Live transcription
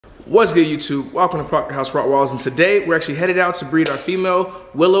What's good, YouTube? Welcome to Proctor House Rottweilers, and today we're actually headed out to breed our female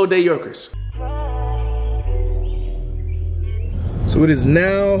Willow De Yolcris. So it is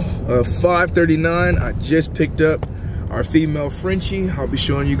now 5:39. I just picked up our female Frenchie. I'll be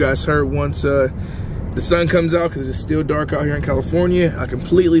showing you guys her once the sun comes out because it's still dark out here in California. I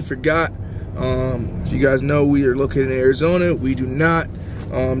completely forgot. If you guys know, we are located in Arizona. We do not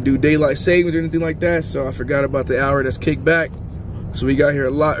do daylight savings or anything like that, so I forgot about the hour that's kicked back. So we got here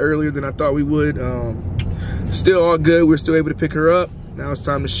a lot earlier than I thought we would. Still all good. We're still able to pick her up. Now it's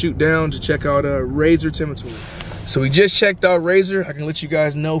time to shoot down to check out Sargent Timit-Tor. So we just checked out Razor. I can let you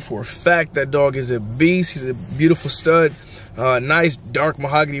guys know for a fact that dog is a beast. He's a beautiful stud. Nice dark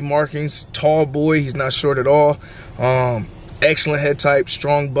mahogany markings. Tall boy. He's not short at all. Excellent head type.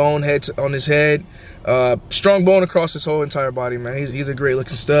 Strong bone head on his head. Strong bone across his whole entire body, man. He's a great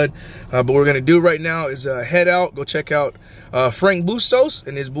looking stud. But what we're gonna do right now is head out, go check out Frank Bustos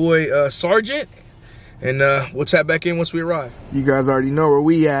and his boy Sargent, and we'll tap back in once we arrive. You guys already know where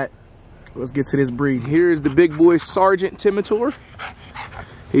we at. Let's get to this breed. Here is the big boy Sargent Timit-Tor.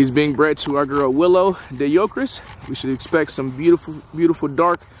 He's being bred to our girl Willow De Yolcris. We should expect some beautiful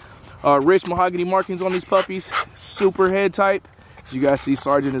dark, rich mahogany markings on these puppies. Super head type. As you guys see,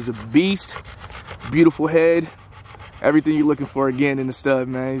 Sargent is a beast. Beautiful head. Everything you're looking for again in the stud,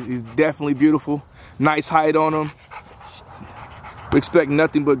 man. He's definitely beautiful. Nice height on him. We expect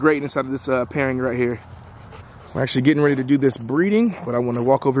nothing but greatness out of this pairing right here. We're actually getting ready to do this breeding, but I want to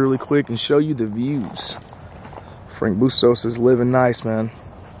walk over really quick and show you the views. Frank Bustos is living nice, man.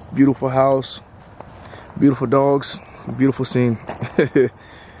 Beautiful house, beautiful dogs, beautiful scene.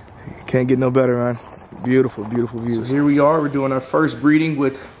 Can't get no better, man. Beautiful, beautiful views. So here we are. We're doing our first breeding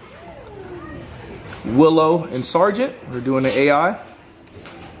with Willow and Sargent. We're doing the AI.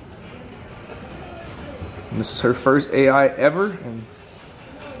 And this is her first AI ever, and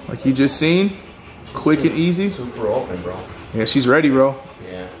like you just seen, quick and easy. Super open, bro. Yeah, she's ready, bro.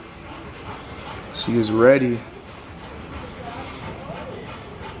 Yeah. She is ready.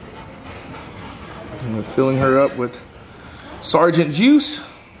 And we're filling her up with Sargent juice.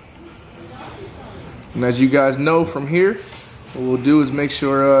 And as you guys know from here, what we'll do is make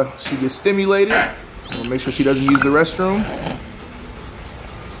sure she gets stimulated. We'll make sure she doesn't use the restroom.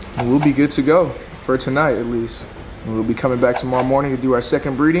 And we'll be good to go for tonight, at least. And we'll be coming back tomorrow morning to do our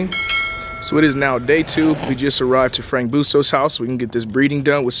second breeding. So it is now day 2. We just arrived to Frank Bustos' house so we can get this breeding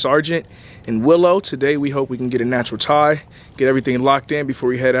done with Sargent and Willow. Today we hope we can get a natural tie, get everything locked in before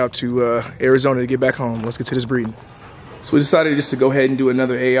we head out to Arizona to get back home. Let's get to this breeding. So we decided just to go ahead and do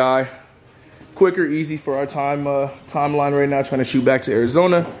another AI. Quicker, easy for our timeline right now, trying to shoot back to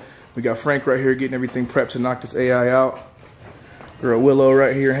Arizona. We got Frank right here getting everything prepped to knock this AI out. Girl Willow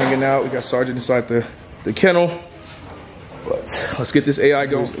right here hanging out. We got Sargent inside the kennel. But let's get this AI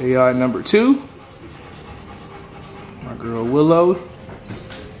going. Here's AI number 2. My girl Willow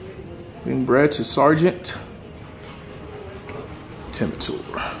being bred to Sargent Timit-Tor.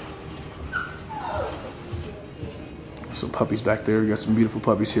 Some puppies back there. We got some beautiful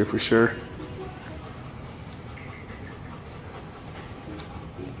puppies here for sure.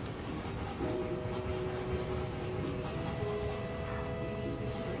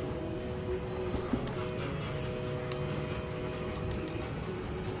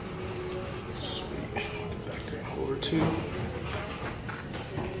 Two.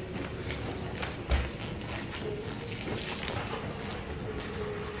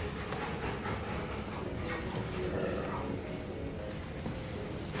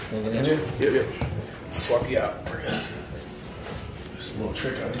 Yep. Swap you out. This little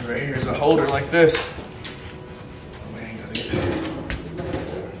trick I do right here is I hold her like this. Oh, man, gotta get it.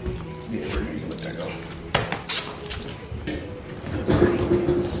 Yeah, we're gonna let that go.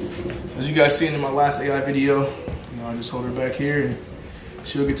 So as you guys seen in my last AI video, I just hold her back here and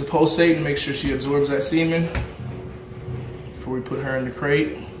she'll get to pulsate and make sure she absorbs that semen before we put her in the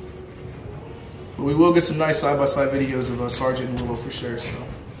crate. But we will get some nice side-by-side videos of Sargent and Willow for sure, so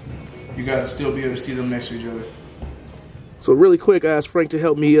you guys will still be able to see them next to each other. So really quick, I asked Frank to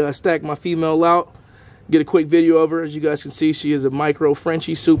help me stack my female out, get a quick video of her. As you guys can see, she is a micro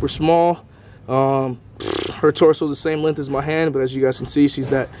Frenchie, super small. Her torso is the same length as my hand, but as you guys can see, she's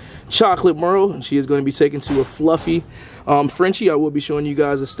that chocolate merle, and she is going to be taken to a fluffy Frenchie. I will be showing you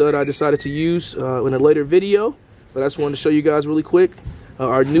guys a stud I decided to use in a later video, but I just wanted to show you guys really quick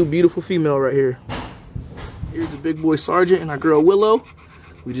our new beautiful female right here. Here's the big boy Sargent and our girl Willow.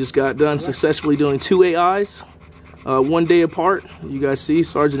 We just got done successfully doing 2 AIs, 1 day apart. You guys see,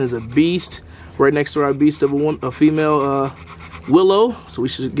 Sargent is a beast. Right next to our beast of a female Willow, so we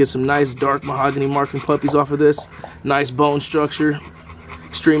should get some nice dark mahogany marking puppies off of this. Nice bone structure,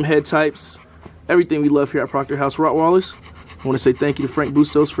 extreme head types, everything we love here at Proctor House Rottweilers. I want to say thank you to Frank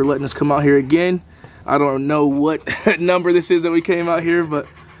Bustos for letting us come out here again. I don't know what number this is that we came out here, but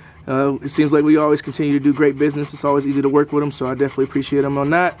it seems like we always continue to do great business. It's always easy to work with them, so I definitely appreciate them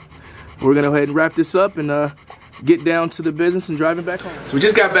on that. We're going to go ahead and wrap this up and get down to the business and driving back home. So we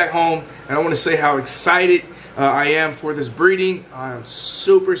just got back home, and I want to say how excited I am for this breeding. I am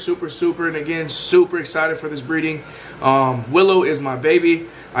super, and again, super excited for this breeding. Willow is my baby.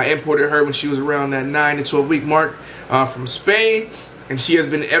 I imported her when she was around that 9 to 12 week mark from Spain, and she has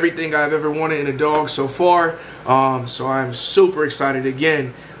been everything I've ever wanted in a dog so far. So I'm super excited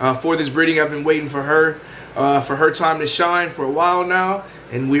again for this breeding. I've been waiting for her time to shine for a while now,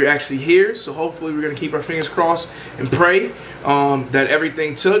 and we're actually here. So hopefully we're going to keep our fingers crossed and pray that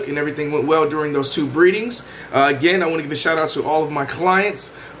everything took and everything went well during those 2 breedings. Again, I want to give a shout out to all of my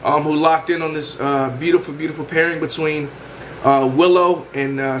clients who locked in on this beautiful pairing between Willow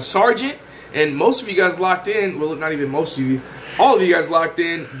and Sargent. And most of you guys locked in, well, not even most of you, all of you guys locked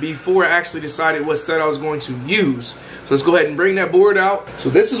in before I actually decided what stud I was going to use. So let's go ahead and bring that board out. So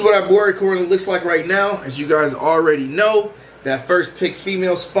this is what our board currently looks like right now. As you guys already know, that first pick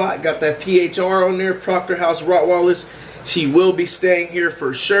female spot got that PHR on there, Proctor House Rottweilers. She will be staying here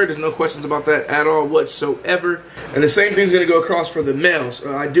for sure. There's no questions about that at all whatsoever. And the same thing's going to go across for the males.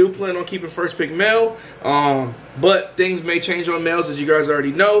 I do plan on keeping first pick male, but things may change on males, as you guys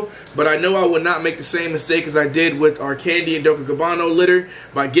already know. But I know I would not make the same mistake as I did with our Candy and Doka Gabbano litter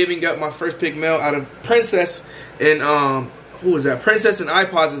by giving up my first pick male out of Princess and who was that? Princess and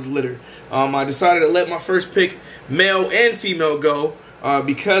iPod's litter. I decided to let my first pick male and female go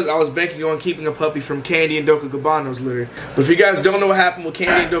because I was banking on keeping a puppy from Candy and Doka Gabbano's litter. But if you guys don't know what happened with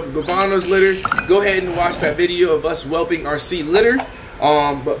Candy and Doka Gabbano's litter, go ahead and watch that video of us whelping our C litter.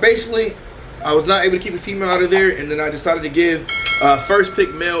 But basically, I was not able to keep a female out of there, and then I decided to give first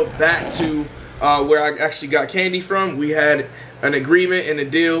pick male back to where I actually got Candy from. We had an agreement and a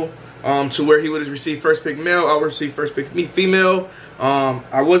deal to where he would receive first pick male, I would receive first pick female.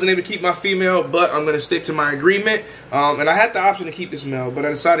 I wasn't able to keep my female, but I'm going to stick to my agreement. And I had the option to keep this male, but I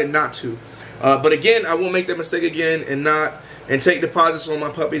decided not to. But again, I won't make that mistake again and take deposits on my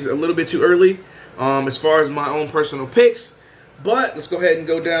puppies a little bit too early as far as my own personal picks. But let's go ahead and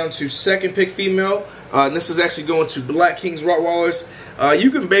go down to second pick female. This is actually going to Black King's Rottweilers.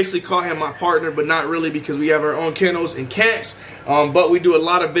 You can basically call him my partner, but not really because we have our own kennels and camps. But we do a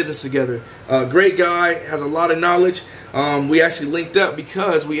lot of business together. Great guy, has a lot of knowledge. We actually linked up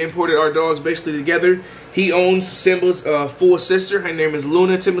because we imported our dogs basically together. He owns Simba's full sister. Her name is Willow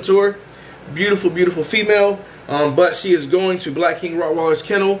De Yolcris. Beautiful female. But she is going to Black King Rottweiler's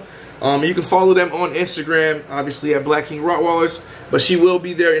kennel. You can follow them on Instagram, obviously at Black King Rottweilers, but she will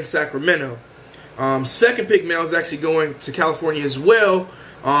be there in Sacramento. Second pick male is actually going to California as well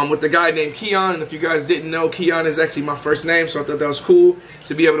with a guy named Keon. And if you guys didn't know, Keon is actually my first name, so I thought that was cool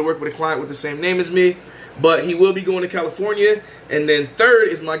to be able to work with a client with the same name as me. But he will be going to California. And then third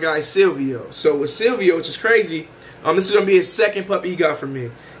is my guy Silvio. So with Silvio, which is crazy, this is going to be his second puppy he got from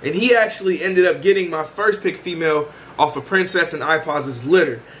me. And he actually ended up getting my first pick female off of Princess and iPod's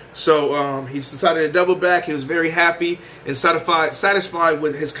litter. So he decided to double back. He was very happy and satisfied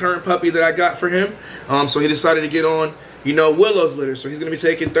with his current puppy that I got for him. So he decided to get on, you know, Willow's litter. So he's going to be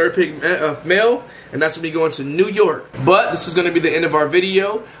taking third pick male, and that's going to be going to New York. But this is going to be the end of our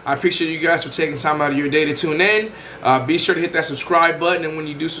video. I appreciate you guys for taking time out of your day to tune in. Be sure to hit that subscribe button, and when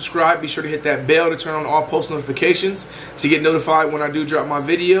you do subscribe, be sure to hit that bell to turn on all post notifications to get notified when I do drop my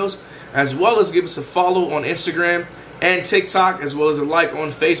videos, as well as give us a follow on Instagram and TikTok, as well as a like on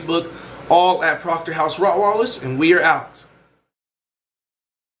Facebook, all at Proctor House Rottweilers, and we are out.